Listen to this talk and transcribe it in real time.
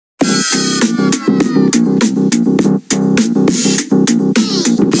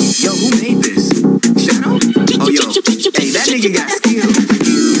nigga got skills.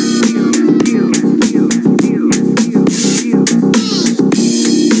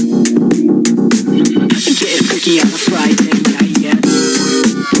 Getting freaky on a Friday night, yeah.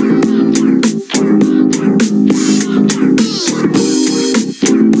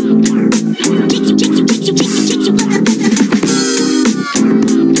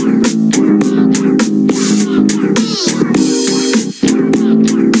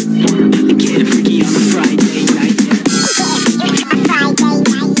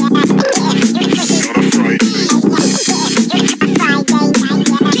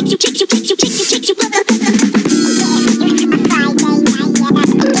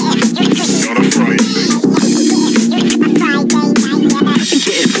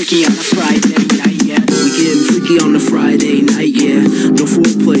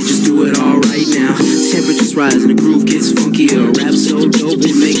 Rise and the groove gets funkier. Rap so dope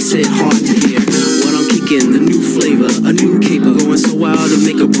it makes it hard to hear. What I'm kicking, the new flavor, a new caper, going so wild to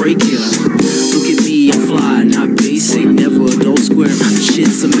make a break here. Look at me, I'm fly, not basic, never adult square.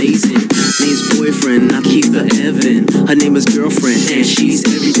 Shit's amazing. Name's boyfriend, I keep her Evan. Her name is girlfriend, and she's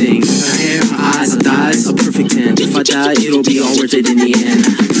everything. Her hair, her eyes, her thighs, a perfect 10. If I die, it'll be all worth it in the end.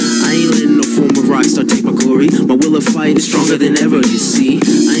 I ain't letting no former rock star take my glory. My will of fight is stronger than ever, you see.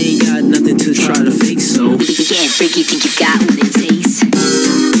 I ain't got nothing to try to fake, so Get freaky, think you got what it takes.